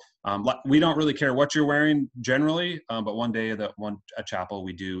so we don't really care what you're wearing generally, but one day at chapel,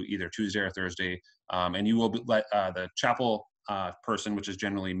 we do either Tuesday or Thursday. And you will let the chapel person, which is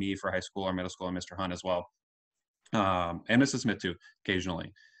generally me for high school or middle school, and Mr. Hunt as well, and Mrs. Smith too,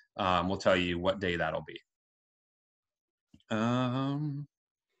 occasionally, will tell you what day that'll be.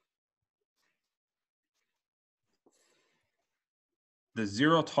 The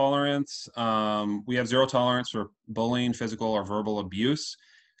zero tolerance, we have zero tolerance for bullying, physical or verbal abuse.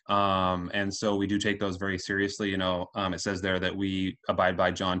 And so we do take those very seriously. It says there that we abide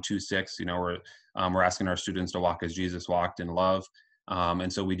by John 2:6. We're asking our students to walk as Jesus walked in love.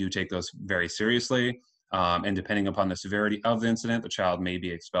 And so we do take those very seriously. And depending upon the severity of the incident, the child may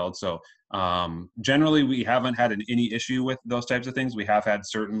be expelled. So generally, we haven't had any issue with those types of things. We have had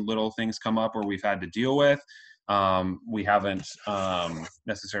certain little things come up where we've had to deal with. We haven't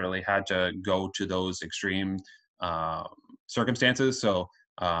necessarily had to go to those extreme circumstances. So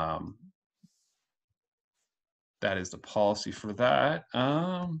that is the policy for that.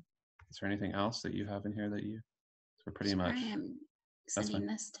 Is there anything else that you have in here that we're pretty much? I am sending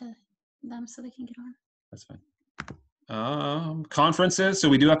this to them so they can get on. That's fine. Conferences. So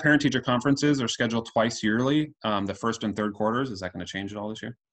we do have parent-teacher conferences. Are scheduled twice yearly. The first and third quarters. Is that going to change at all this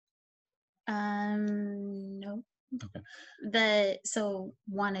year? No. Okay. So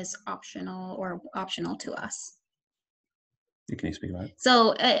one is optional to us. Can you speak about it?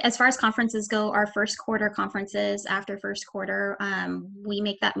 So as far as conferences go, our first quarter conferences after first quarter, we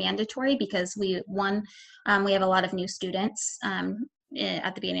make that mandatory because we have a lot of new students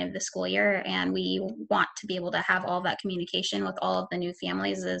at the beginning of the school year, and we want to be able to have all that communication with all of the new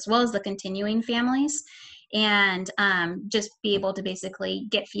families as well as the continuing families, and just be able to basically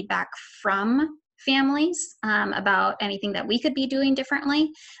get feedback from families about anything that we could be doing differently,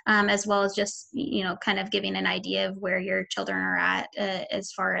 as well as just kind of giving an idea of where your children are at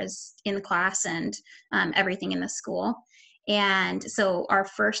as far as in the class and everything in the school. And so our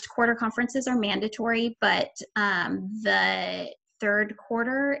first quarter conferences are mandatory, but the third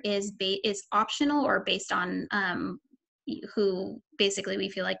quarter is optional or based on who basically we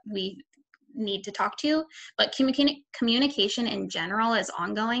feel like we need to talk to, but communication in general is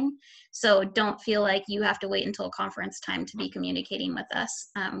ongoing. So don't feel like you have to wait until conference time to be communicating with us.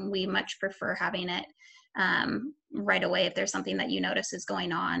 We much prefer having it right away if there's something that you notice is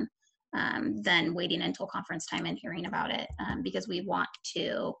going on, than waiting until conference time and hearing about it, because we want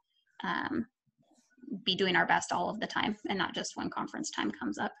to be doing our best all of the time and not just when conference time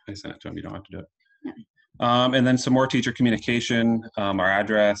comes up. I sent it to them. You don't have to do it. Yeah. And then some more teacher communication, our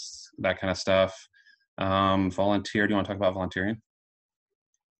address, that kind of stuff. Volunteer. Do you want to talk about volunteering?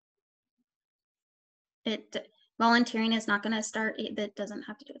 Volunteering is not going to start. That doesn't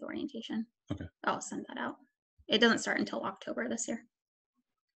have to do with orientation. Okay. I'll send that out. It doesn't start until October this year.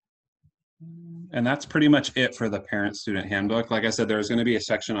 And that's pretty much it for the parent-student handbook. Like I said, there's going to be a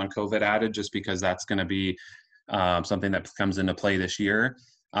section on COVID added just because that's going to be something that comes into play this year.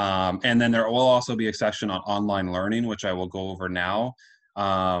 And then there will also be a section on online learning, which I will go over now.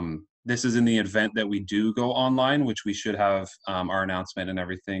 This is in the event that we do go online, which we should have our announcement and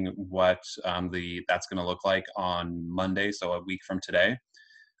everything, what that's going to look like on Monday, so a week from today.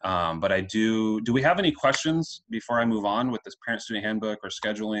 But do we have any questions before I move on with this parent-student handbook or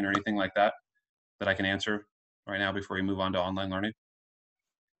scheduling or anything like that that I can answer right now before we move on to online learning?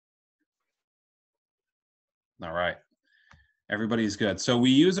 All right. Everybody's good. So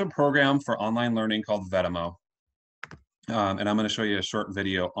we use a program for online learning called Vetimo. And I'm going to show you a short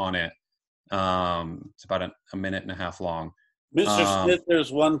video on it. It's about a minute and a half long. Mr. Smith,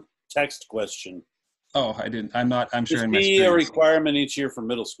 there's one text question. Oh, I didn't. I'm sharing my screen. Is PE a requirement each year for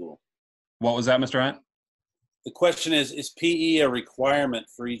middle school? What was that, Mr. Hunt? The question is PE a requirement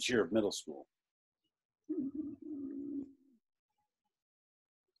for each year of middle school?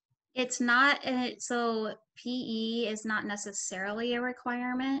 It's not, so PE is not necessarily a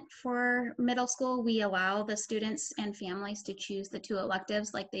requirement for middle school. We allow the students and families to choose the 2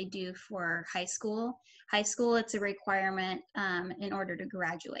 electives like they do for high school. High school, it's a requirement in order to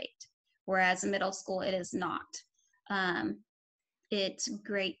graduate, whereas middle school, it is not. It's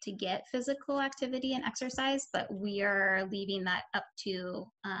great to get physical activity and exercise, but we are leaving that up to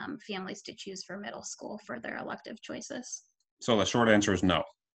families to choose for middle school for their elective choices. So the short answer is no.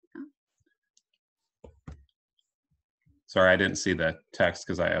 Sorry, I didn't see the text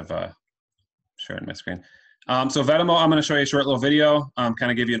because I have sharing my screen. So Vetimo, I'm going to show you a short little video,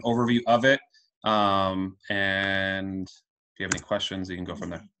 kind of give you an overview of it. And if you have any questions, you can go from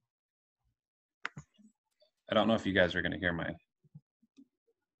there. I don't know if you guys are going to hear my.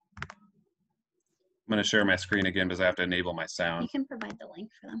 I'm going to share my screen again because I have to enable my sound. You can provide the link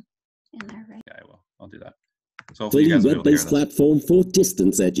for them in there, right? Yeah, I will. I'll do that. So hopefully you guys will be able to hear web-based platform for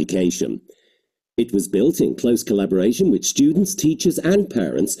distance education. It was built in close collaboration with students, teachers, and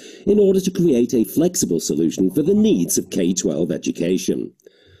parents in order to create a flexible solution for the needs of K-12 education.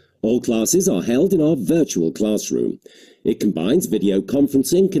 All classes are held in our virtual classroom. It combines video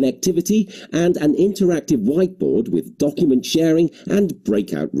conferencing, connectivity, and an interactive whiteboard with document sharing and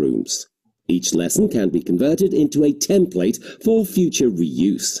breakout rooms. Each lesson can be converted into a template for future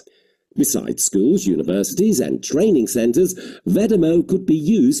reuse. Besides schools, universities, and training centers, Vetimo could be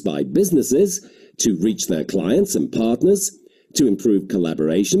used by businesses to reach their clients and partners, to improve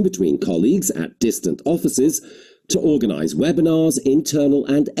collaboration between colleagues at distant offices, to organize webinars, internal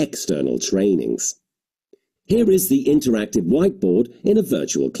and external trainings. Here is the interactive whiteboard in a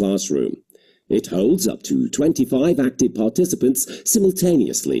virtual classroom. It holds up to 25 active participants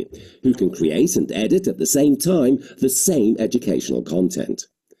simultaneously, who can create and edit at the same time the same educational content.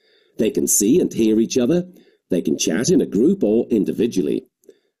 They can see and hear each other. They can chat in a group or individually.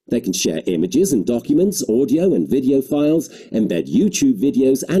 They can share images and documents, audio and video files, embed YouTube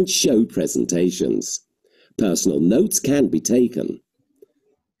videos, and show presentations. Personal notes can be taken.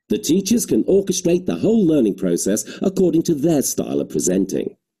 The teachers can orchestrate the whole learning process according to their style of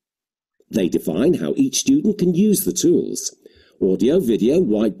presenting. They define how each student can use the tools: audio, video,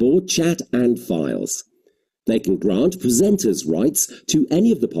 whiteboard, chat, and files. They can grant presenters' rights to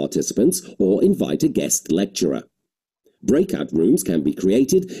any of the participants or invite a guest lecturer. Breakout rooms can be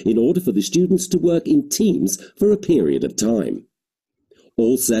created in order for the students to work in teams for a period of time.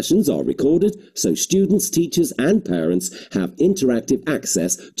 All sessions are recorded so students, teachers, and parents have interactive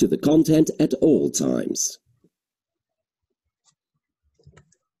access to the content at all times.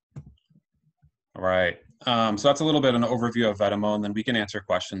 All right. So that's a little bit of an overview of Vetimo, and then we can answer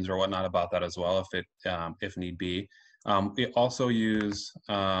questions or whatnot about that as well if need be. We also use,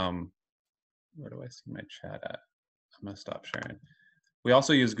 where do I see my chat at? I'm gonna stop sharing. We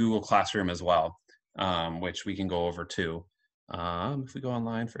also use Google Classroom as well, which we can go over too. If we go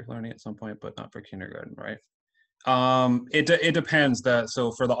online for learning at some point, but not for kindergarten, right? It depends.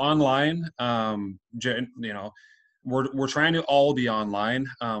 So for the online, you know, we're trying to all be online,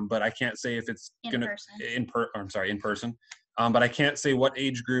 but I can't say if it's in person. But I can't say what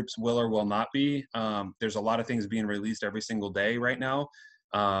age groups will or will not be. There's a lot of things being released every single day right now.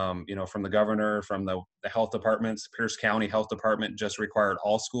 You know, from the governor, from the health departments. Pierce County Health Department just required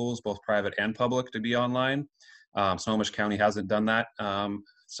all schools, both private and public, to be online. Snohomish County hasn't done that.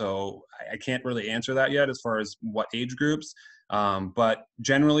 So I can't really answer that yet as far as what age groups. But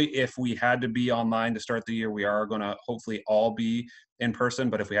generally, if we had to be online to start the year, we are going to hopefully all be in person.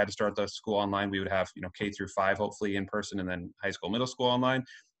 But if we had to start the school online, we would have, you know, K through 5 hopefully in person, and then high school, middle school online.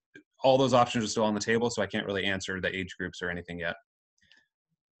 All those options are still on the table, so I can't really answer the age groups or anything yet.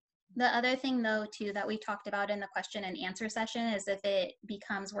 The other thing, though, too, that we talked about in the question and answer session is if it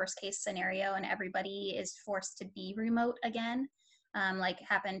becomes worst case scenario and everybody is forced to be remote again, like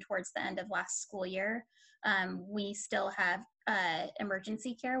happened towards the end of last school year, we still have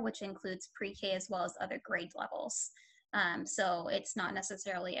emergency care, which includes pre-K as well as other grade levels. So it's not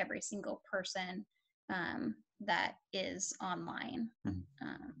necessarily every single person that is online.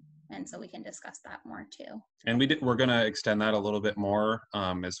 And so we can discuss that more too. And we're going to extend that a little bit more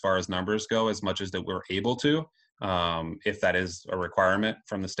as far as numbers go, as much as that we're able to, if that is a requirement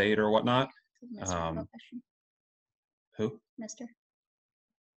from the state or whatnot. Who? Mr.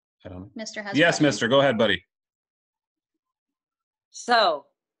 I don't know. Mr. has yes, Mr. Go ahead, buddy. So,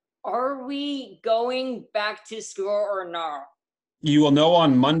 are we going back to school or not? You will know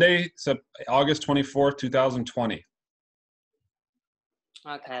on Monday, August 24th, 2020.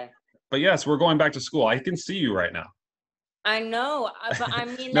 Okay. But yes, we're going back to school. I can see you right now. I know, but I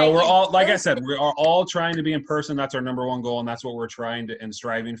mean, No, like, we're it all, like I does- said, we are all trying to be in person. That's our number one goal, and that's what we're trying to and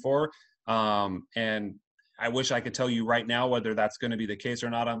striving for. And I wish I could tell you right now whether that's going to be the case or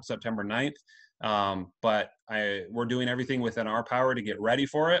not on September 9th. But we're doing everything within our power to get ready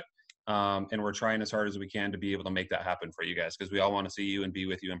for it. And we're trying as hard as we can to be able to make that happen for you guys, because we all want to see you and be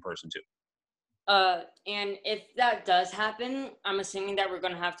with you in person too. And if that does happen, I'm assuming that we're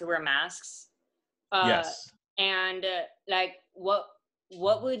gonna have to wear masks. Yes. And like, what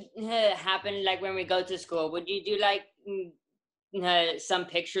would happen like when we go to school? Would you do like some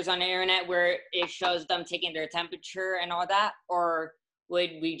pictures on the internet where it shows them taking their temperature and all that, or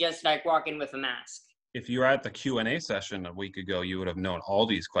would we just like walk in with a mask? If you were at the Q&A session a week ago, you would have known all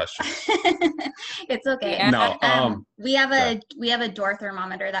these questions. It's okay. No, we have a door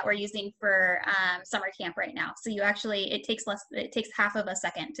thermometer that we're using for summer camp right now. So you actually, it takes half of a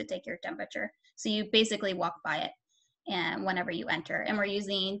second to take your temperature. So you basically walk by it and whenever you enter. And we're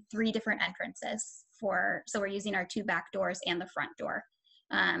using 3 different entrances so we're using our 2 back doors and the front door.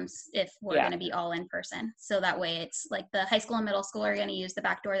 If we're going to be all in person. So that way it's like the high school and middle school are going to use the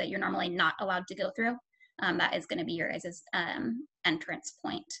back door that you're normally not allowed to go through. That is going to be your guys' entrance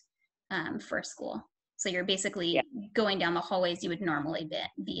point for school. So you're basically going down the hallways you would normally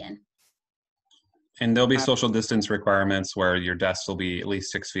be in. And there'll be social distance requirements where your desks will be at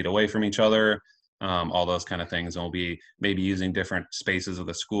least 6 feet away from each other, all those kind of things. And we'll be maybe using different spaces of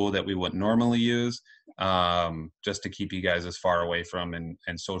the school that we wouldn't normally use, just to keep you guys as far away from and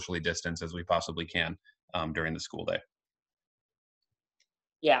socially distanced as we possibly can during the school day.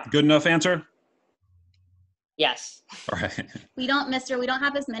 Yeah. Good enough answer? Yes. All right. We don't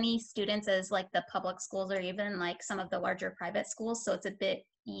have as many students as like the public schools or even like some of the larger private schools. So it's a bit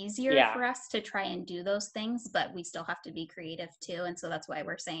easier for us to try and do those things, but we still have to be creative too. And so that's why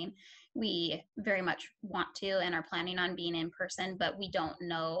we're saying we very much want to and are planning on being in person, but we don't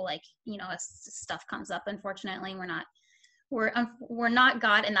know, like, you know, as stuff comes up, unfortunately, we're not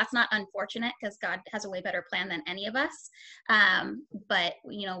God, and that's not unfortunate because God has a way better plan than any of us. But,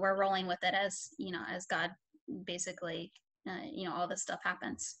 you know, we're rolling with it as, you know, as God basically, you know, all this stuff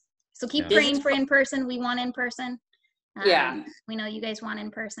happens. So keep praying for in person. We want in person. We know you guys want in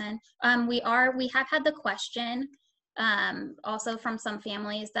person. We have had the question also from some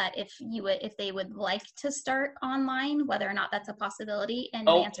families that if they would like to start online, whether or not that's a possibility. And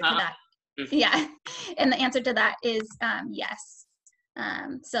the answer to that, and the answer to that is yes.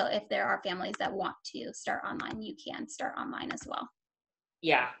 So if there are families that want to start online, you can start online as well.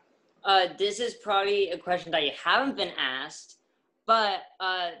 Yeah. This is probably a question that you haven't been asked, but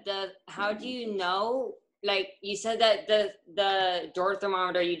how do you know, like you said that the door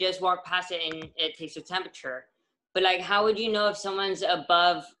thermometer, you just walk past it and it takes your temperature, but like how would you know if someone's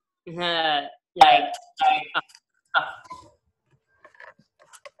above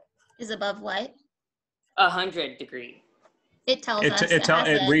is above what? 100 degree? It tells us.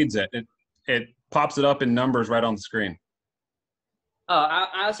 It reads it. It pops it up in numbers right on the screen. Oh,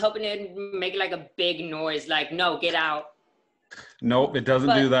 I was hoping it'd make like a big noise, like, no, get out. Nope, it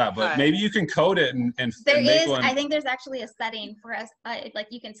doesn't do that. But maybe you can code it and there make is. one. I think there's actually a setting for us, like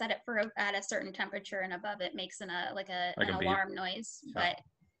you can set it for at a certain temperature, and above it makes an alarm noise. But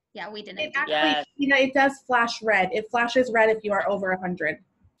yeah, we didn't. It actually, you know, it does flash red. It flashes red if you are over 100.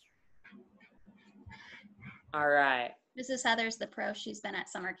 All right. This is Heather's the pro. She's been at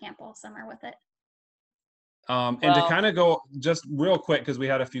summer camp all summer with it. And to kind of go just real quick, because we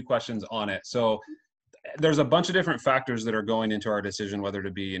had a few questions on it. So there's a bunch of different factors that are going into our decision whether to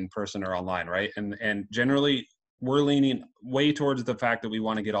be in person or online, right? And generally, we're leaning way towards the fact that we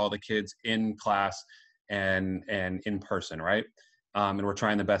want to get all the kids in class and in person, right? And we're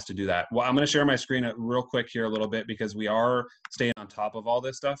trying the best to do that. Well, I'm going to share my screen real quick here a little bit because we are staying on top of all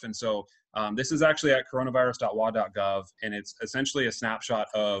this stuff. And so this is actually at coronavirus.wa.gov, and it's essentially a snapshot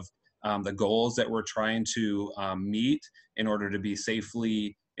of the goals that we're trying to meet in order to be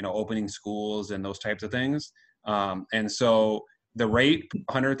safely, you know, opening schools and those types of things. And so the rate,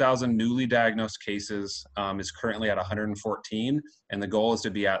 100,000 newly diagnosed cases is currently at 114, and the goal is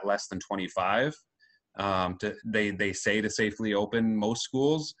to be at less than 25. They say to safely open most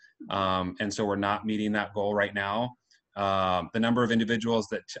schools, and so we're not meeting that goal right now. The number of individuals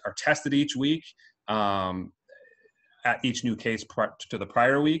that are tested each week at each new case to the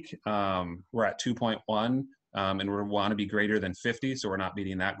prior week, we're at 2.1, and we want to be greater than 50, so we're not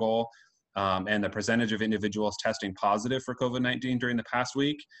meeting that goal. And the percentage of individuals testing positive for COVID-19 during the past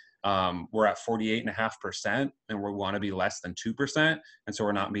week, we're at 48.5%, and we want to be less than 2%, and so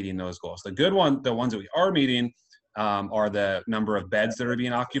we're not meeting those goals. The ones that we are meeting, are the number of beds that are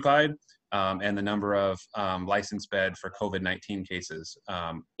being occupied. and the number of licensed bed for COVID-19 cases.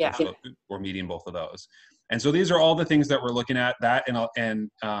 Yeah. So we're meeting both of those. And so these are all the things that we're looking at. That and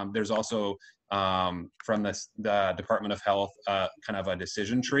there's also from the Department of Health kind of a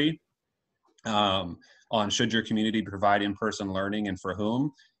decision tree on should your community provide in-person learning and for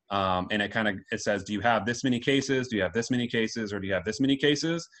whom. And it says, do you have this many cases? Do you have this many cases? Or do you have this many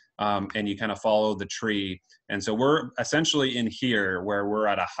cases? And you kind of follow the tree. And so we're essentially in here where we're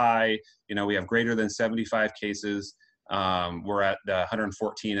at a high, we have greater than 75 cases. We're at the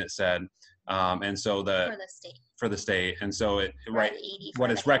 114, it said. And so for the state. And so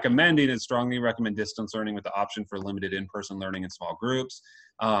what it's recommending is strongly recommend distance learning with the option for limited in-person learning in small groups.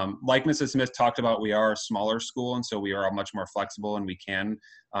 Like Mrs. Smith talked about, we are a smaller school, and so we are much more flexible, and we can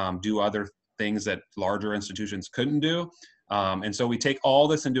do other things that larger institutions couldn't do. And so we take all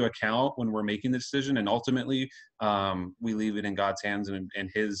this into account when we're making the decision, and ultimately we leave it in God's hands, and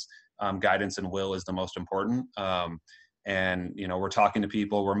his guidance and will is the most important. And we're talking to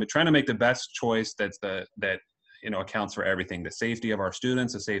people, we're trying to make the best choice that accounts for everything, the safety of our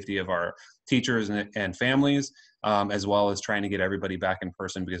students, the safety of our teachers and families, as well as trying to get everybody back in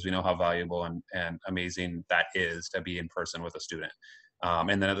person, because we know how valuable and amazing that is to be in person with a student.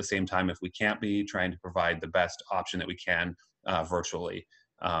 And then at the same time, if we can't be, trying to provide the best option that we can virtually.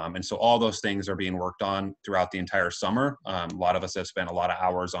 And so all those things are being worked on throughout the entire summer. A lot of us have spent a lot of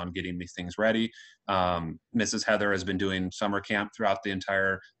hours on getting these things ready. Mrs. Heather has been doing summer camp throughout the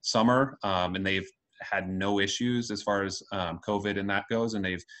entire summer, and they've had no issues as far as COVID and that goes, and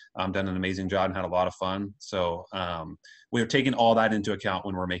they've done an amazing job and had a lot of fun. So we're taking all that into account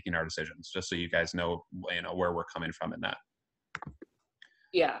when we're making our decisions, just so you guys know, where we're coming from in that.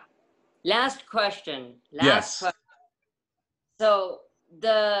 Yeah. Last question. Yes. So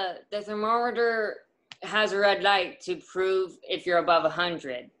the thermometer has a red light to prove if you're above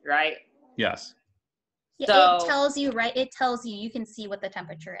 100, right? Yes. Yeah, So, it tells you, right? It tells you, you can see what the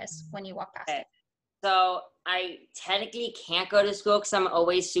temperature is when you walk past it. So I technically can't go to school because I'm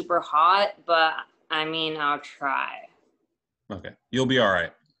always super hot, but I mean, I'll try. Okay. You'll be all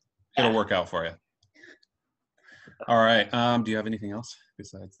right. It'll work out for you. All right. Do you have anything else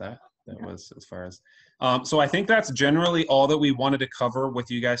besides that? That was as far as, so I think that's generally all that we wanted to cover with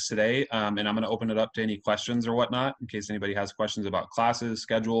you guys today. And I'm going to open it up to any questions or whatnot, in case anybody has questions about classes,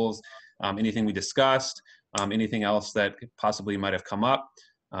 schedules, anything we discussed, anything else that possibly might have come up.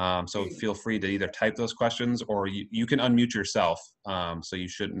 So feel free to either type those questions, or you can unmute yourself. So you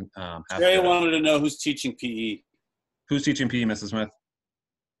shouldn't have Trey wanted to know who's teaching PE. Who's teaching PE, Mrs. Smith?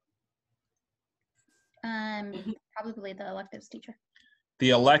 Probably the electives teacher. The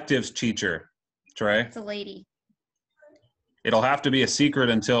electives teacher, Trey. It's a lady. It'll have to be a secret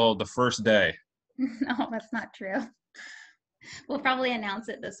until the first day. No, that's not true. We'll probably announce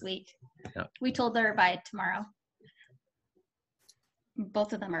it this week. Yeah. We told her by tomorrow.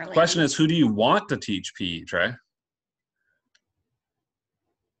 Both of them are ladies. Question is, who do you want to teach PE, Trey?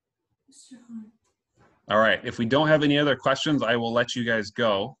 All right. If we don't have any other questions, I will let you guys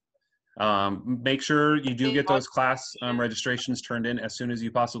go. Make sure you do get those class registrations turned in as soon as you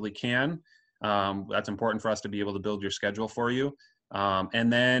possibly can. That's important for us to be able to build your schedule for you.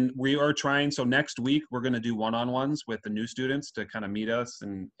 And then we are trying, so next week we're going to do one-on-ones with the new students to kind of meet us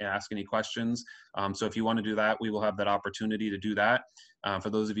and ask any questions. So if you want to do that, we will have that opportunity to do that. For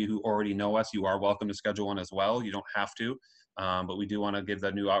those of you who already know us, you are welcome to schedule one as well. You don't have to, but we do want to give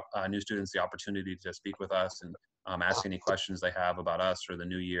the new students the opportunity to speak with us and ask any questions they have about us or the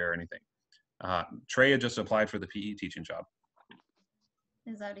new year or anything. Trey had just applied for the PE teaching job.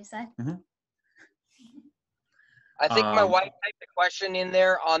 Is that what he said? Mm-hmm. I think my wife typed the question in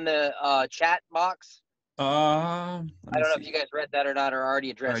there on the chat box. I don't know if you guys read that or not, or already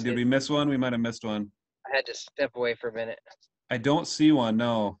addressed it. Did we miss one? We might have missed one. I had to step away for a minute. I don't see one,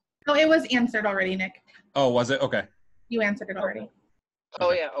 no. Oh, it was answered already, Nick. Oh, was it? Okay. You answered it already.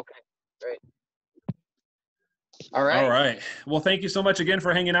 Oh, yeah, okay, great. All right. All right. Well, thank you so much again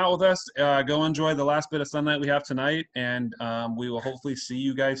for hanging out with us. Go enjoy the last bit of sunlight we have tonight, and we will hopefully see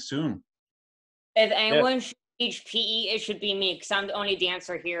you guys soon. If anyone should teach PE, it should be me, because I'm the only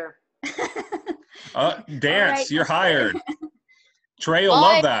dancer here. Dance, right. you're hired. Trey will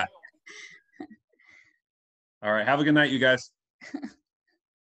love that. All right. Have a good night, you guys.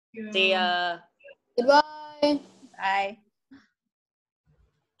 See ya. Goodbye. Bye.